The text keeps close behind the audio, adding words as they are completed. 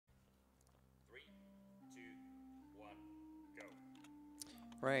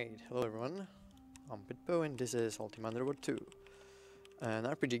Right, hello everyone, I'm Pitpo and this is Ultima Underworld 2, an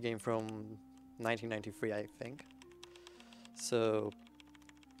RPG game from 1993 I think. So,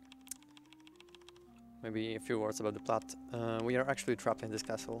 maybe a few words about the plot. We are actually trapped in this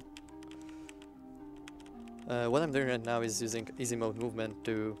castle. What I'm doing right now is using easy movement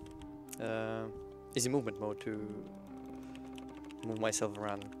mode to move myself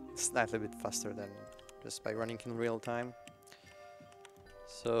around slightly bit faster than just by running in real time.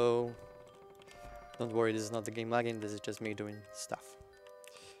 So, don't worry, this is not the game lagging, this is just me doing stuff.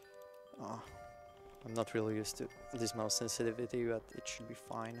 I'm not really used to this mouse sensitivity, but it should be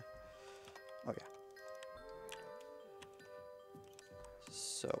fine. Oh yeah.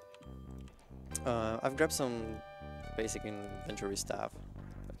 So, I've grabbed some basic inventory stuff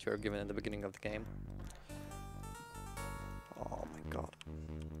that you are given at the beginning of the game. Oh my god.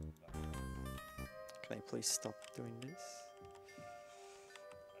 Can I please stop doing this?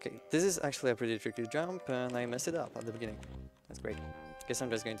 Okay, this is actually a pretty tricky jump and I messed it up at the beginning. That's great. Guess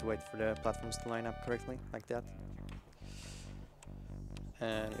I'm just going to wait for the platforms to line up correctly, like that.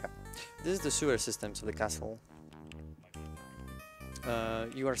 And yeah, this is the sewer systems of the castle.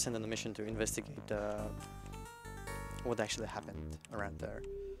 You are sent on a mission to investigate what actually happened around there.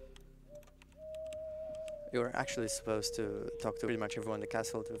 You're actually supposed to talk to pretty much everyone in the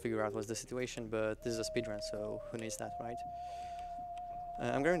castle to figure out what's the situation, but this is a speedrun, so who needs that, right?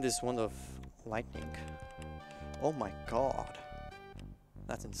 I'm grabbing this wand of lightning. Oh my god.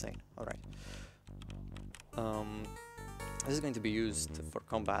 That's insane. Alright. This is going to be used for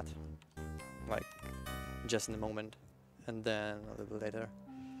combat. Like, just in a moment. And then a little later.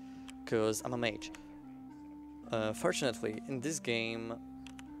 Because I'm a mage. Fortunately, in this game,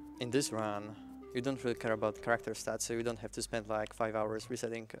 in this run, you don't really care about character stats, so you don't have to spend like 5 hours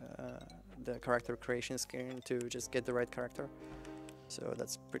resetting the character creation screen to just get the right character. So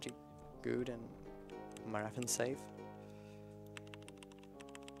that's pretty good and marathon safe.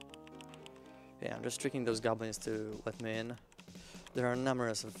 Yeah, I'm just tricking those goblins to let me in. There are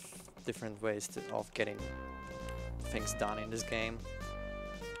numerous of different ways of getting things done in this game.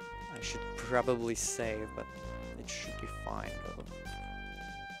 I should probably save, but it should be fine though.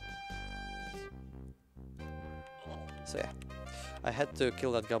 So yeah, I had to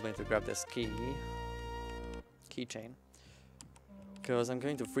kill that goblin to grab this keychain. Because I'm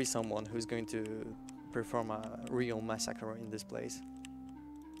going to free someone who's going to perform a real massacre in this place.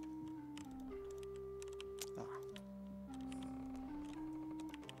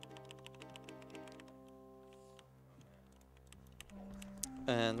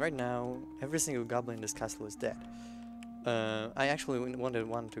 And right now, every single goblin in this castle is dead. I actually wanted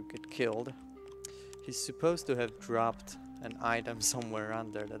one to get killed. He's supposed to have dropped an item somewhere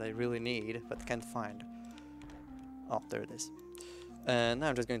around there that I really need, but can't find. Oh, there it is. And now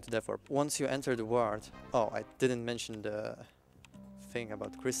I'm just going to Death Orb. Once you enter the world... Oh, I didn't mention the thing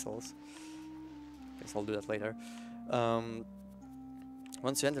about crystals. Guess I'll do that later.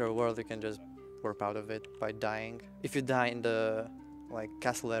 Once you enter a world, you can just warp out of it by dying. If you die in the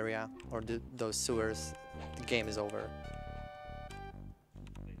castle area or those sewers, the game is over.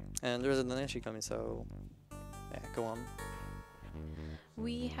 And there's a donation coming, so yeah, go on.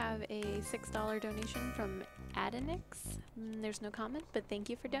 We have a $6 donation from Adenix. There's no comment, but thank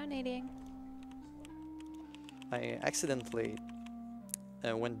you for donating. I accidentally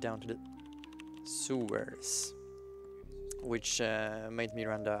went down to the sewers, which made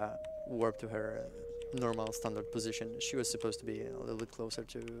Miranda warp to her normal standard position. She was supposed to be a little bit closer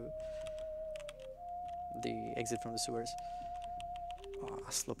to the exit from the sewers. Oh,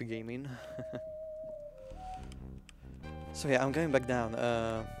 sloppy gaming. So yeah, I'm going back down.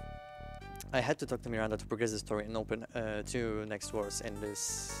 I had to talk to Miranda to progress the story and open 2 next doors in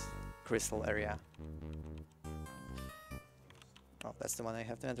this crystal area. Oh, that's the one I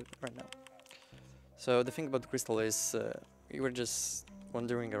have to enter right now. So the thing about the crystal is you were just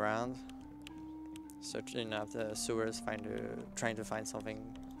wandering around, searching out the sewers, trying to find some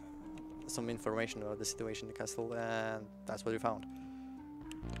information about the situation in the castle, and that's what we found.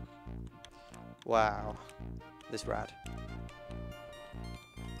 Wow, this rat.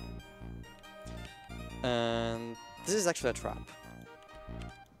 And this is actually a trap.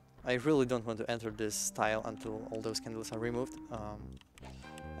 I really don't want to enter this tile until all those candles are removed,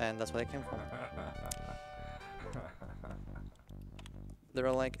 and that's what I came from. There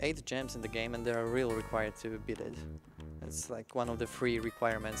are like 8 gems in the game and they are really required to beat it. It's like one of the 3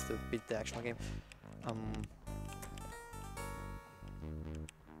 requirements to beat the actual game.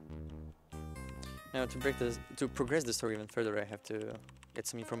 Now to progress the story even further, I have to get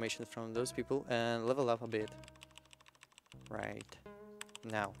some information from those people and level up a bit. Right.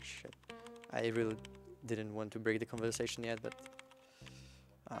 Now, shit. I really didn't want to break the conversation yet, but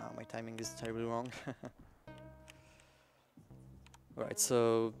my timing is terribly wrong. Right,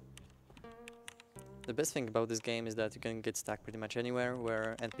 so the best thing about this game is that you can get stuck pretty much anywhere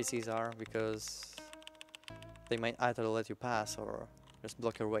where NPCs are, because they might either let you pass or just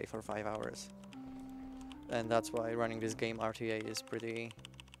block your way for 5 hours. And that's why running this game RTA is pretty,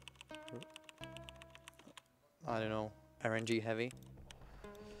 I don't know, RNG heavy.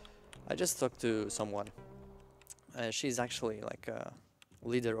 I just talked to someone. She's actually like a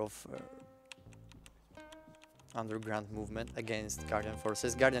leader of underground movement against Guardian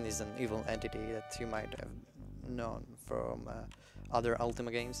forces. Guardian is an evil entity that you might have known from other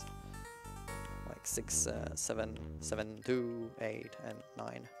Ultima games, like 6, 7, 2, 8, and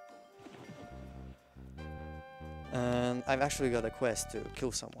 9. And I've actually got a quest to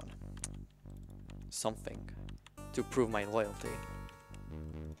kill someone. Something. To prove my loyalty.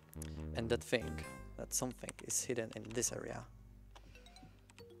 And that something is hidden in this area.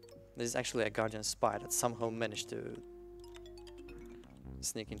 This is actually a Guardian spy that somehow managed to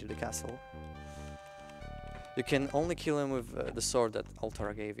sneak into the castle. You can only kill him with the sword that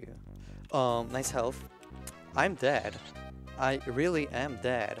Altara gave you. Nice health. I'm dead. I really am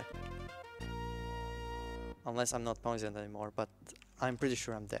dead. Unless I'm not poisoned anymore, but I'm pretty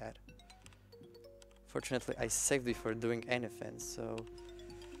sure I'm dead. Fortunately, I saved before doing anything, so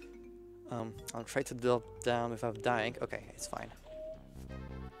I'll try to drop down without dying. Okay, it's fine.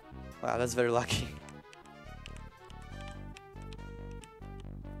 Wow, that's very lucky.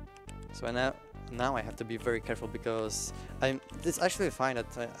 So now I have to be very careful, because it's actually fine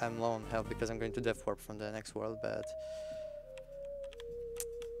that I'm low on health because I'm going to death warp from the next world, but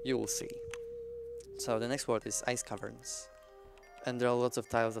you will see. So the next world is ice caverns, and there are lots of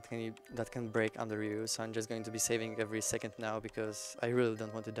tiles that can break under you. So I'm just going to be saving every second now, because I really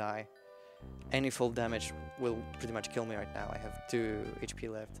don't want to die. Any fall damage will pretty much kill me right now. I have 2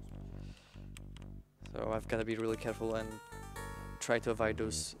 HP left. So I've got to be really careful and try to avoid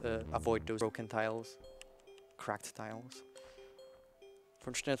those broken tiles, cracked tiles.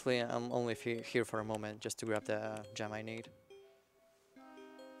 Fortunately, I'm only here for a moment just to grab the gem I need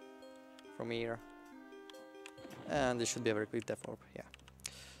from here. And this should be a very quick death warp, yeah.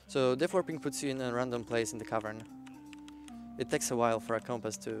 So death warping puts you in a random place in the cavern. It takes a while for a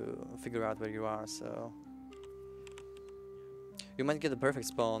compass to figure out where you are, so you might get a perfect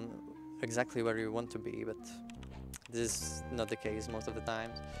spawn exactly where you want to be, but this is not the case most of the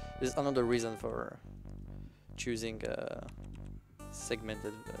time. This is another reason for choosing a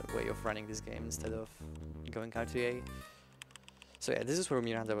segmented way of running this game instead of going RTA. So yeah, this is where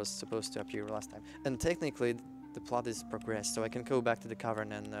Miranda was supposed to appear last time. And technically the plot is progressed, so I can go back to the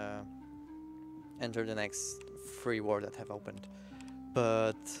cavern and enter the next 3 worlds that have opened.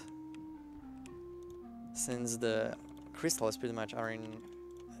 But since the crystals pretty much are in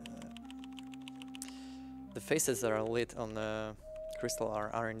the faces that are lit on the crystal are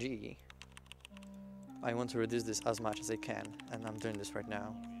RNG, I want to reduce this as much as I can, and I'm doing this right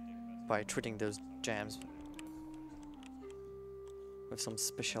now by treating those gems with some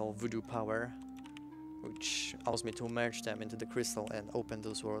special voodoo power, which allows me to merge them into the crystal and open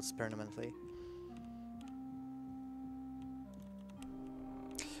those worlds permanently.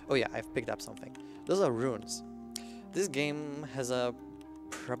 Oh yeah, I've picked up something. Those are runes. This game has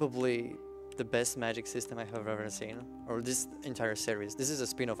probably the best magic system I have ever seen, or this entire series. This is a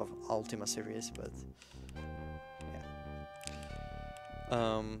spin-off of Ultima series, but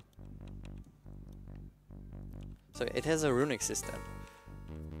yeah. So it has a runic system.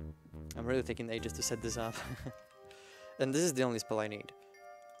 I'm really taking ages to set this up. And this is the only spell I need.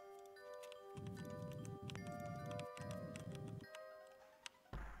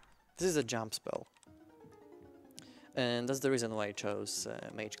 This is a jump spell. And that's the reason why I chose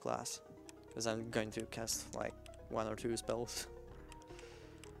mage class. Because I'm going to cast like 1 or 2 spells.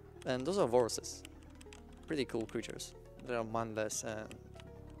 And those are horses. Pretty cool creatures. They are manless and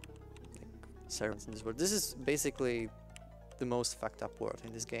servants in this world. This is basically the most fucked up world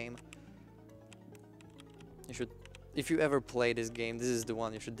in this game. You should, if you ever play this game, this is the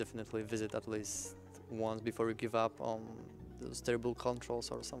one you should definitely visit at least once before you give up on those terrible controls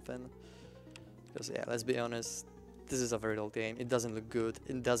or something. Because yeah, let's be honest, this is a very old game. It doesn't look good,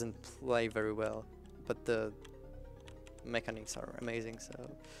 it doesn't play very well, but the mechanics are amazing. So,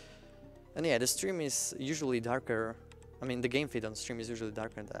 and yeah, the stream is usually darker. I mean, the game feed on stream is usually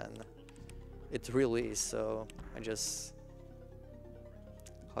darker than it really is, so I just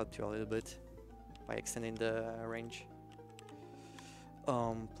helped you a little bit by extending the range.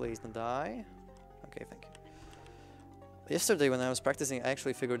 Please don't die. Okay, thank you. Yesterday when I was practicing, I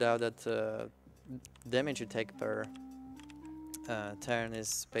actually figured out that damage you take per turn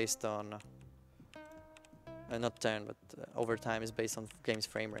is based on not turn, but over time is based on game's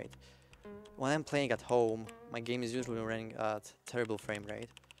frame rate. When I'm playing at home, my game is usually running at terrible frame rate,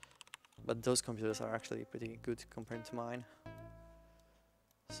 but those computers are actually pretty good compared to mine.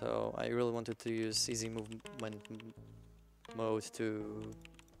 So I really wanted to use easy movement mode to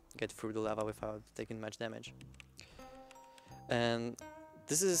get through the lava without taking much damage. And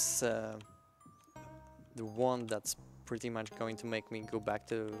this is the one that's pretty much going to make me go back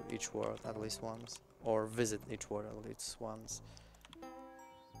to each world at least once, or visit each world at least once.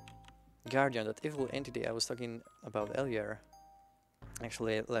 Guardian, that evil entity I was talking about earlier,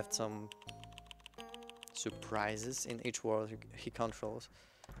 actually left some surprises in each world he controls.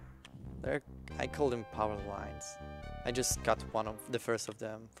 I call them power lines. I just got the first of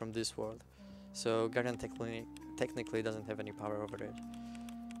them from this world, so Guardian technically doesn't have any power over it.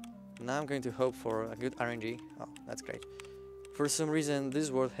 Now I'm going to hope for a good RNG. Oh, that's great. For some reason,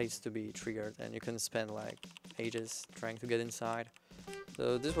 this world hates to be triggered, and you can spend like ages trying to get inside.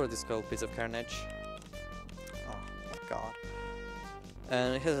 So this world is called Pits of Carnage. Oh my god.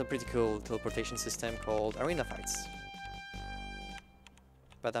 And it has a pretty cool teleportation system called Arena Fights.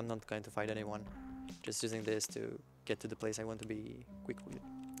 But I'm not going to fight anyone. Just using this to get to the place I want to be quickly.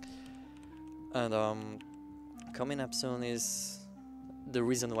 And coming up soon is the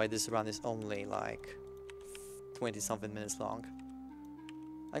reason why this run is only like 20 something minutes long.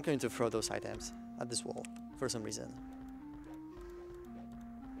 I'm going to throw those items at this wall for some reason.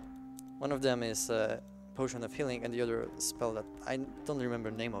 One of them is Potion of Healing, and the other spell that I don't remember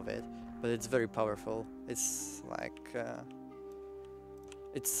the name of it, but it's very powerful. It's like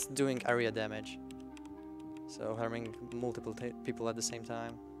it's doing area damage, so harming multiple people at the same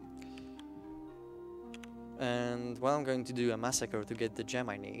time. And while I'm going to do a massacre to get the gem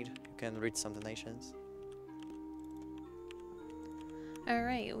I need, you can read some donations.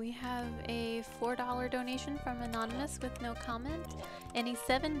 Alright, we have a $4 donation from Anonymous with no comment, and a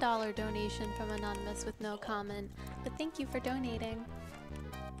 $7 donation from Anonymous with no comment, but thank you for donating.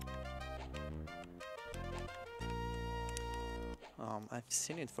 I've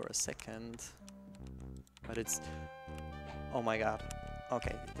seen it for a second, but it's... oh my god.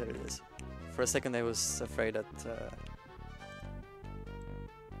 Okay, there it is. For a second I was afraid that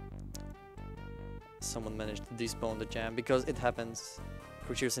someone managed to despawn the gem, because it happens.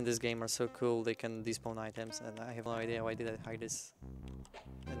 Creatures in this game are so cool, they can despawn items, and I have no idea why did I hide this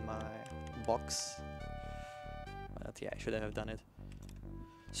in my box. But yeah, I shouldn't have done it.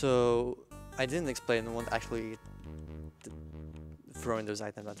 So I didn't explain what actually throwing those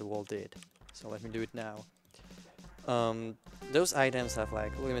items at the wall did, so let me do it now. Those items have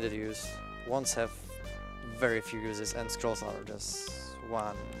like limited use, ones have very few uses, and scrolls are just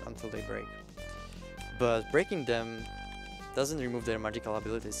one until they break. But breaking them doesn't remove their magical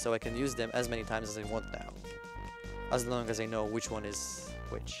abilities, so I can use them as many times as I want now, as long as I know which one is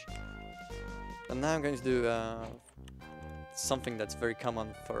which. And now I'm going to do something that's very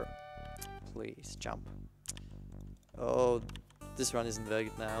common for... please, jump. Oh, this run isn't very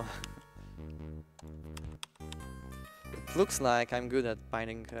good now. It looks like I'm good at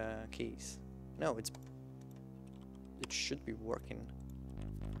binding keys. No, it should be working.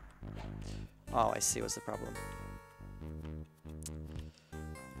 Oh, I see what's the problem.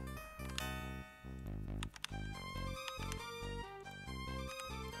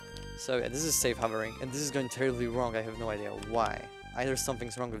 So yeah, this is safe hovering, and this is going terribly wrong. I have no idea why. Either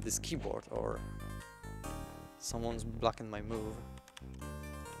something's wrong with this keyboard, or someone's blocking my move.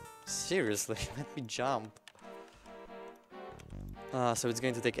 Seriously, let me jump. So it's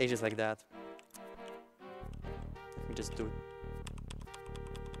going to take ages like that. Let me just do it.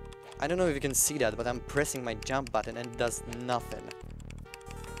 I don't know if you can see that, but I'm pressing my jump button and it does nothing.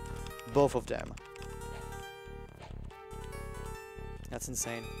 Both of them. That's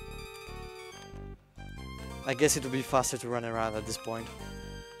insane. I guess it would be faster to run around at this point.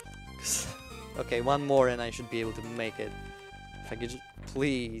 Okay, one more and I should be able to make it. If I could just...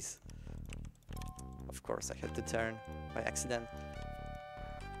 please. Of course I had to turn by accident.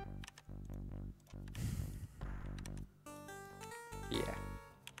 Yeah.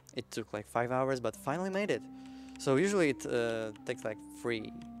 It took like 5 hours, but finally made it. So usually it takes like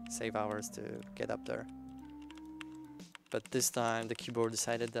 3 save hours to get up there. But this time the keyboard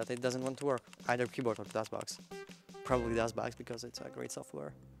decided that it doesn't want to work. Either keyboard or DOSBox. Probably DOSBox because it's a great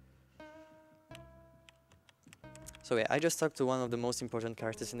software. So yeah, I just talked to one of the most important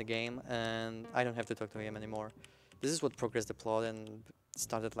characters in the game, and I don't have to talk to him anymore. This is what progressed the plot and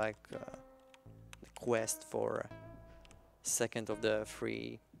started like the quest for second of the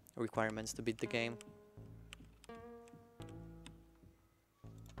 3 requirements to beat the game.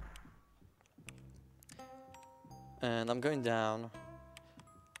 And I'm going down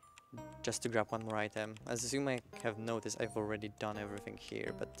just to grab one more item. As you may have noticed, I've already done everything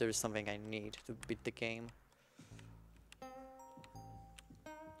here, but there is something I need to beat the game.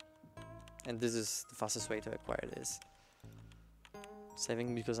 And this is the fastest way to acquire this.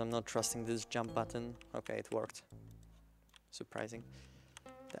 Saving because I'm not trusting this jump button. Okay, it worked. Surprising.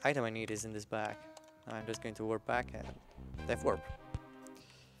 The item I need is in this bag. Now I'm just going to warp back and death warp.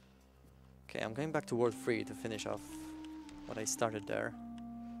 Okay, I'm going back to World 3 to finish off what I started there.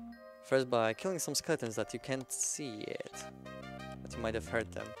 First by killing some skeletons that you can't see yet, but you might have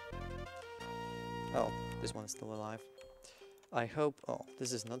heard them. Oh, this one is still alive. I hope... oh,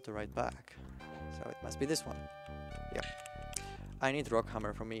 this is not the right bag, so it must be this one. Yep. I need rock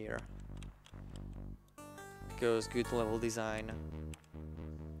hammer from here, because good level design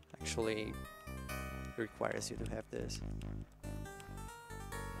actually requires you to have this.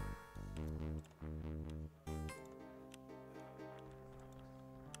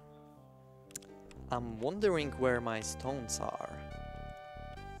 I'm wondering where my stones are.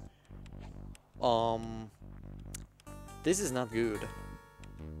 This is not good.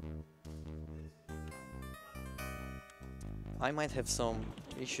 I might have some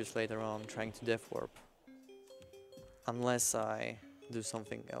issues later on trying to death warp. Unless I do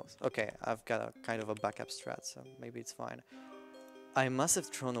something else. Okay, I've got a kind of a backup strat, so maybe it's fine. I must have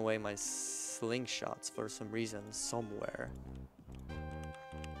thrown away my slingshots for some reason somewhere.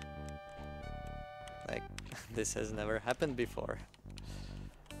 Like, this has never happened before.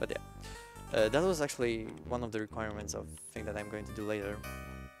 But yeah, that was actually one of the requirements of thing that I'm going to do later.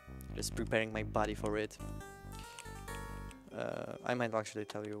 Just preparing my body for it. I might actually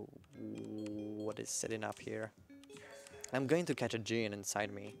tell you what is setting up here. I'm going to catch a Djinn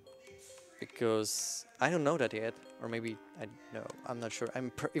inside me. Because I don't know that yet, or maybe I know, I'm not sure.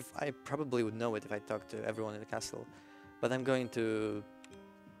 If I probably would know it if I talked to everyone in the castle. But I'm going to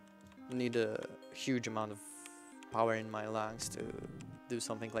need a huge amount of power in my lungs to do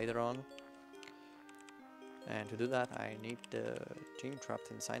something later on. And to do that, I need the Djinn trapped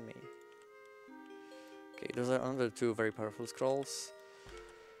inside me. Okay, those are another 2 very powerful scrolls.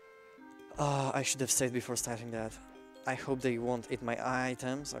 I should have saved before starting that. I hope they won't eat my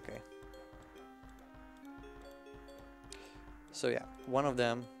items. Okay. So yeah, one of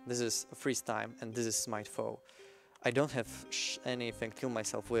them, this is freeze time, and this is smite foe. I don't have anything to kill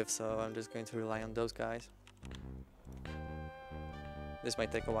myself with, so I'm just going to rely on those guys. This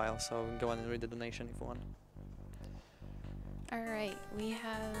might take a while, so go on and read the donation if you want. Alright, we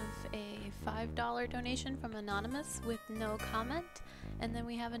have a $5 donation from Anonymous with no comment, and then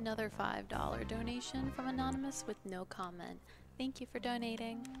we have another $5 donation from Anonymous with no comment. Thank you for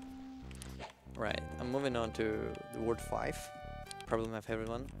donating. Right, I'm moving on to the Word 5, probably my favorite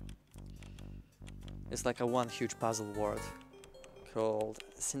one. It's like a one huge puzzle world called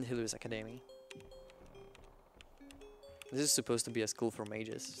St. Hilary's Academy. This is supposed to be a school for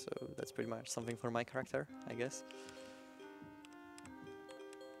mages, so that's pretty much something for my character, I guess.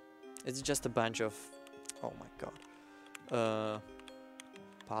 It's just a bunch of, oh my god,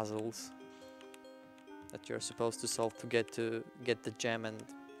 puzzles that you're supposed to solve to get the gem and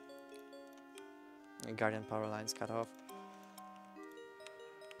guardian power lines cut off.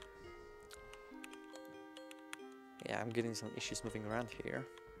 Yeah, I'm getting some issues moving around here.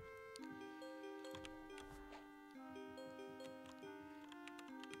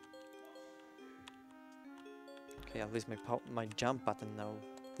 Okay, at least my jump button now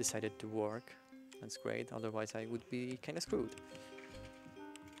decided to work. That's great, otherwise I would be kinda screwed.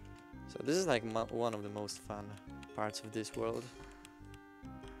 So this is like one of the most fun parts of this world.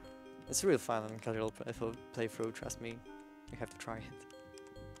 It's real fun and casual playthrough, trust me. You have to try it.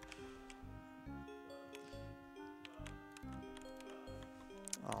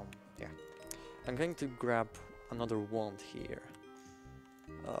 Yeah. I'm going to grab another wand here.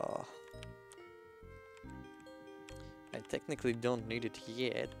 I technically don't need it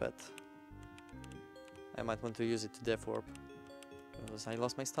yet, but I might want to use it to death warp, because I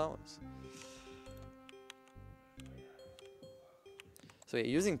lost my stones. So yeah,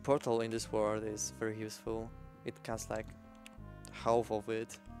 using portal in this world is very useful. It casts like half of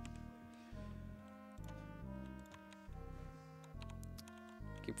it.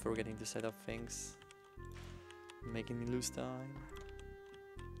 Keep forgetting to set up things, making me lose time.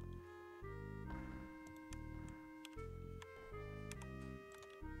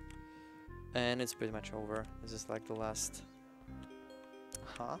 And it's pretty much over. This is like the last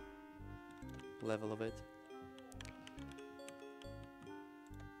level of it.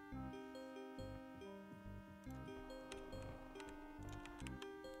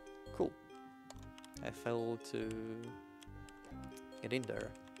 failed to get in there.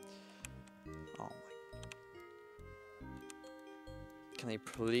 Oh my. Can I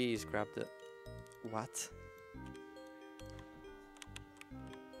please grab the... What?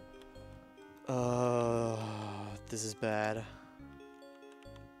 This is bad.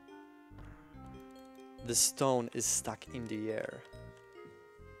 The stone is stuck in the air.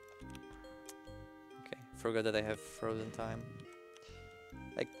 Okay, forgot that I have frozen time.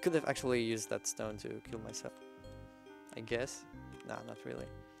 I could have actually used that stone to kill myself, I guess. Nah, not really.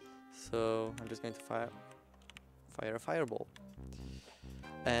 So I'm just going to fire a fireball.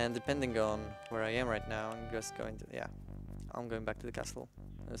 And depending on where I am right now, I'm just going to, yeah, I'm going back to the castle.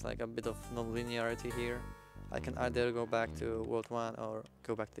 There's like a bit of non-linearity here. I can either go back to World 1 or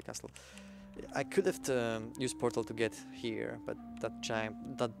go back to the castle. I could have used portal to get here, but that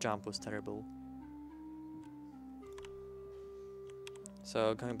jump was terrible.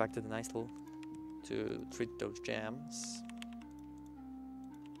 So going back to the Nightfall to treat those gems.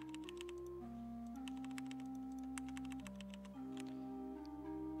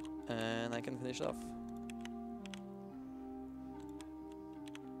 And I can finish it off.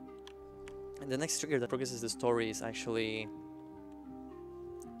 And the next trigger that progresses the story is actually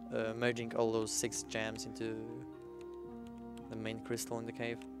merging all those 6 gems into the main crystal in the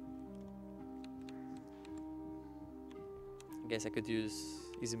cave. I guess I could use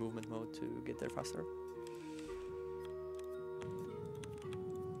easy movement mode to get there faster.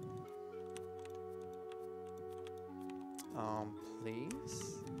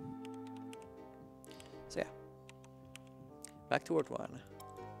 Please. So yeah, back to World 1.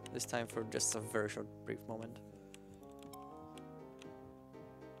 This time for just a very short, brief moment.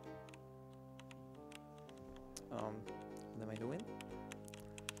 What am I doing?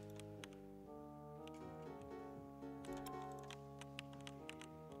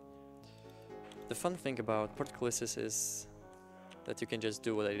 The fun thing about Portcullis is that you can just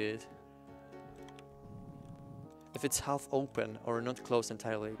do what I did. If it's half open or not closed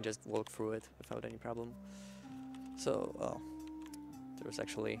entirely, you can just walk through it without any problem. So, well, there's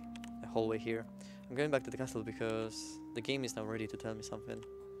actually a hallway here. I'm going back to the castle because the game is now ready to tell me something.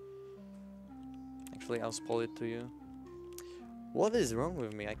 Actually, I'll spoil it to you. What is wrong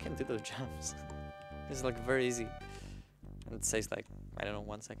with me? I can't do those jumps. It's like very easy. And it says like, I don't know,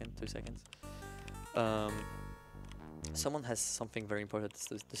 1 second, 2 seconds. Someone has something very important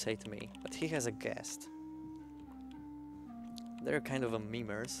to say to me, but he has a guest. They're kind of a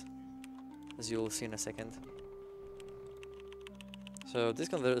memers, as you'll see in a second. So this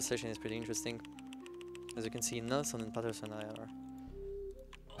conversation is pretty interesting. As you can see, Nelson and Patterson are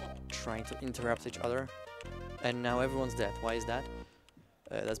trying to interrupt each other. And now everyone's dead. Why is that?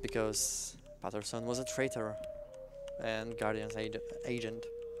 That's because Patterson was a traitor and Guardian's agent.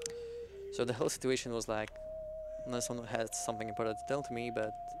 So the whole situation was like, Nelson had something important to tell to me,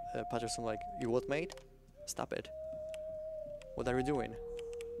 but Patterson like, you what, mate? Stop it. What are you doing?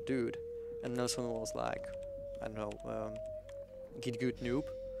 Dude. And Nelson was like, I don't know, get good noob.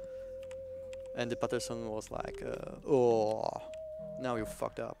 And the Patterson was like, oh, now you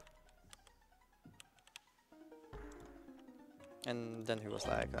fucked up. And then he was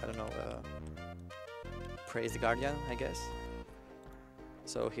like, I don't know, praise the Guardian, I guess.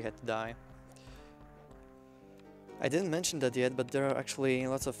 So he had to die. I didn't mention that yet, but there are actually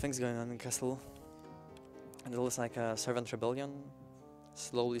lots of things going on in the castle. And it looks like a servant rebellion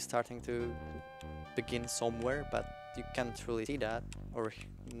slowly starting to begin somewhere, but you can't really see that or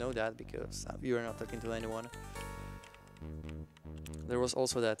know that because you're not talking to anyone. There was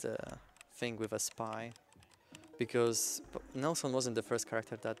also that thing with a spy, because Nelson wasn't the first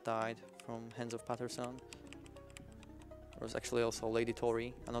character that died from hands of Patterson. There was actually also Lady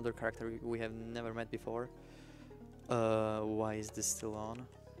Tori, another character we have never met before. Why is this still on?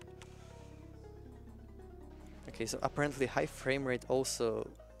 Okay, so apparently high frame rate also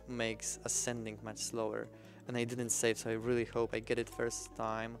makes ascending much slower, and I didn't save, so I really hope I get it first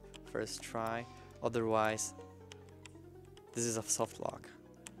time, first try. Otherwise, this is a soft lock.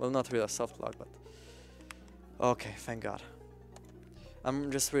 Well, not really a soft lock, but okay, thank God.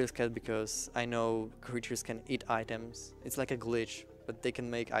 I'm just really scared because I know creatures can eat items. It's like a glitch, but they can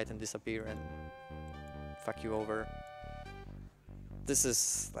make items disappear and fuck you over. This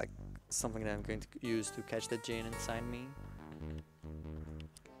is like something that I'm going to use to catch the Jinn inside me.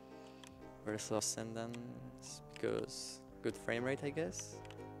 Versus Ascendance, because good frame rate, I guess.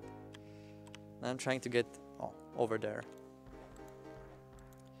 Now I'm trying to get over there.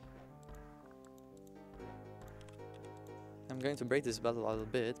 I'm going to break this battle a little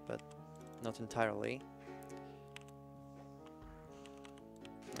bit, but not entirely.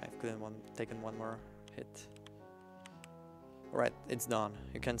 I couldn't taken one more hit. Alright, it's done.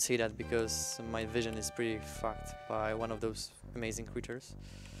 You can see that because my vision is pretty fucked by one of those amazing creatures.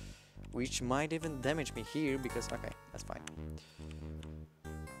 Which might even damage me here because... okay, that's fine.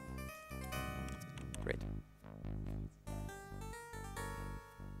 Great.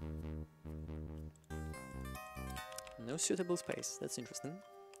 No suitable space, that's interesting.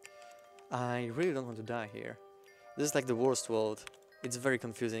 I really don't want to die here. This is like the worst world. It's very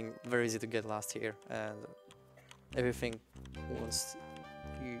confusing, very easy to get lost here, and everything wants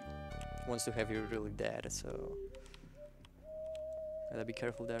to have you really dead, so gotta be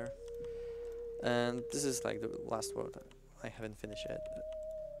careful there. And this is like the last world I haven't finished yet.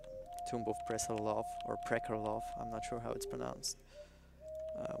 Tomb of Preserlov or Prekerlov, I'm not sure how it's pronounced.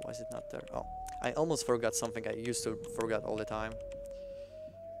 Why is it not there? Oh, I almost forgot something I used to forget all the time.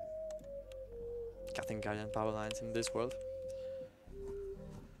 Cutting guardian power lines in this world.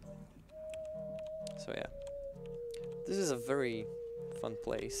 So yeah, this is a very fun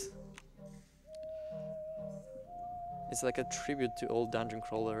place. It's like a tribute to old dungeon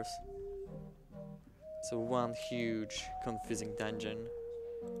crawlers. It's a one huge confusing dungeon,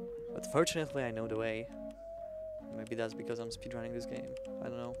 but fortunately I know the way. Maybe that's because I'm speedrunning this game, I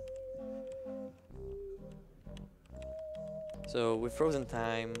don't know. So with frozen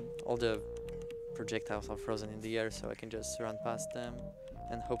time, all the projectiles are frozen in the air, so I can just run past them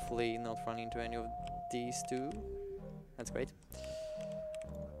and hopefully not run into any of these two. That's great.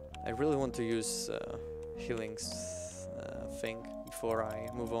 I really want to use healing thing before I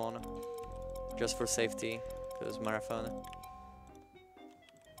move on, just for safety, because marathon.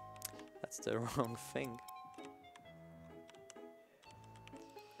 That's the wrong thing.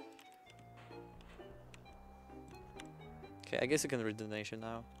 Okay, I guess you can read the donation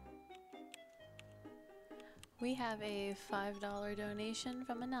now. We have a $5 donation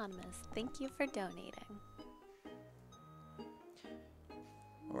from Anonymous. Thank you for donating.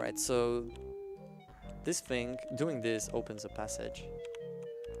 Alright, so this thing, doing this opens a passage.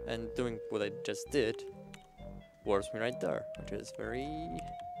 And doing what I just did warps me right there, which is very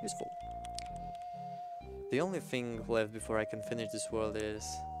useful. The only thing left before I can finish this world is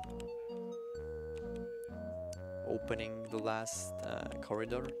opening the last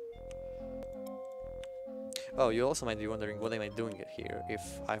corridor. Oh, you also might be wondering what am I doing it here if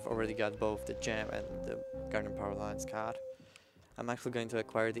I've already got both the gem and the Guardian Power Lines card. I'm actually going to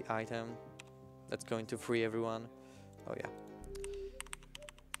acquire the item that's going to free everyone. Oh yeah.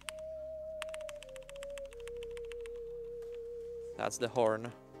 That's the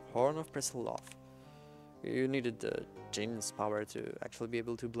horn. Horn of Preserlov. You needed the Jin's power to actually be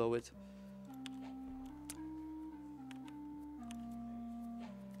able to blow it.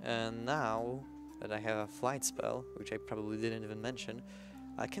 And now that I have a flight spell, which I probably didn't even mention,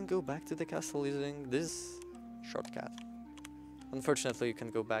 I can go back to the castle using this shortcut. Unfortunately, you can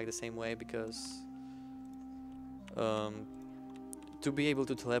go back the same way because to be able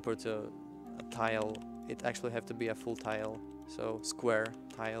to teleport to a tile, it actually have to be a full tile, so square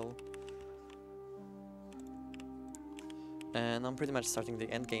tile. And I'm pretty much starting the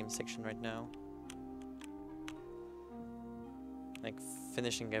endgame section right now. Like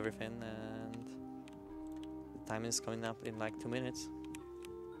finishing everything, and the time is coming up in like 2 minutes.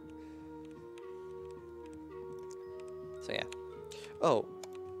 So yeah. Oh,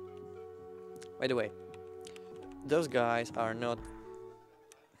 by the way, those guys are not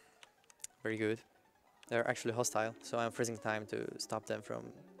very good. They're actually hostile, so I'm freezing time to stop them from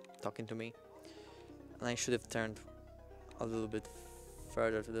talking to me. And I should have turned a little bit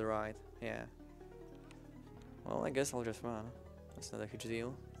further to the right. Yeah. Well, I guess I'll just run. That's not a huge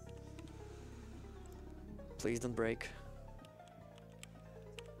deal. Please don't break.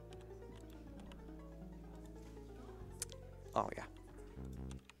 Oh yeah.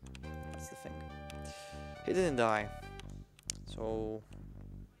 That's the thing. He didn't die. So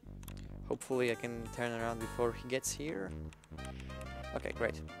hopefully I can turn around before he gets here. Okay,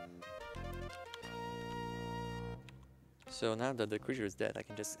 great. So now that the creature is dead, I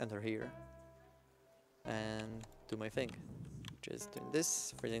can just enter here and do my thing. Just doing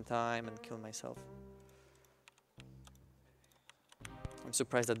this, freezing time, and kill myself. I'm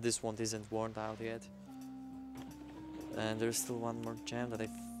surprised that this one isn't worn out yet. And there's still one more gem that I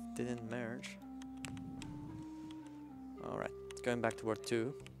didn't merge. Alright, going back to Ward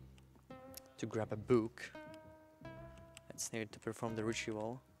 2 to grab a book that's needed to perform the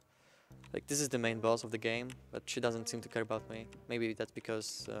ritual. Like, this is the main boss of the game, but she doesn't seem to care about me. Maybe that's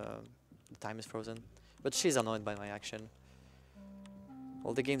because the time is frozen. But she's annoyed by my action.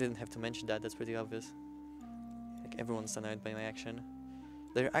 Well, the game didn't have to mention that, that's pretty obvious. Like, everyone's annoyed by my action.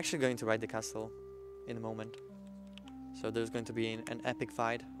 They're actually going to raid the castle in a moment. So there's going to be an epic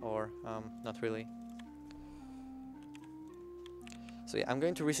fight, or not really. So yeah, I'm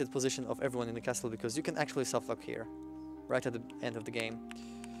going to reset position of everyone in the castle because you can actually softlock here, right at the end of the game.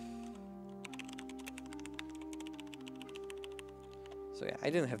 So yeah, I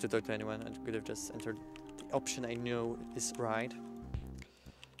didn't have to talk to anyone, I could have just entered the option I know is right.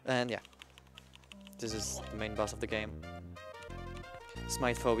 And yeah, this is the main boss of the game.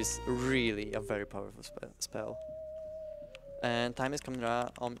 Smite Foe is really a very powerful spell. And time is coming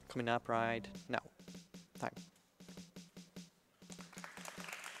up right now. Time.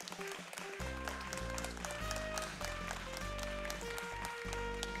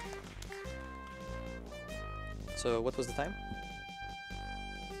 So what was the time?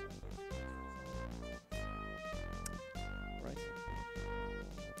 Right.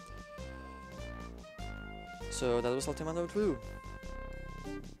 So that was Ultima Underworld 2.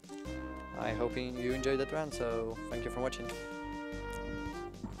 I hope you enjoyed that run, so thank you for watching.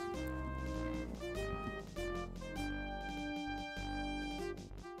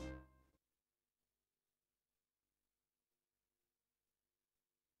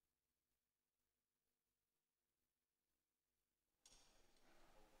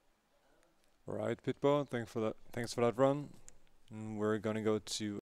 Alright, Pitpo, thanks for that run. And we're gonna go to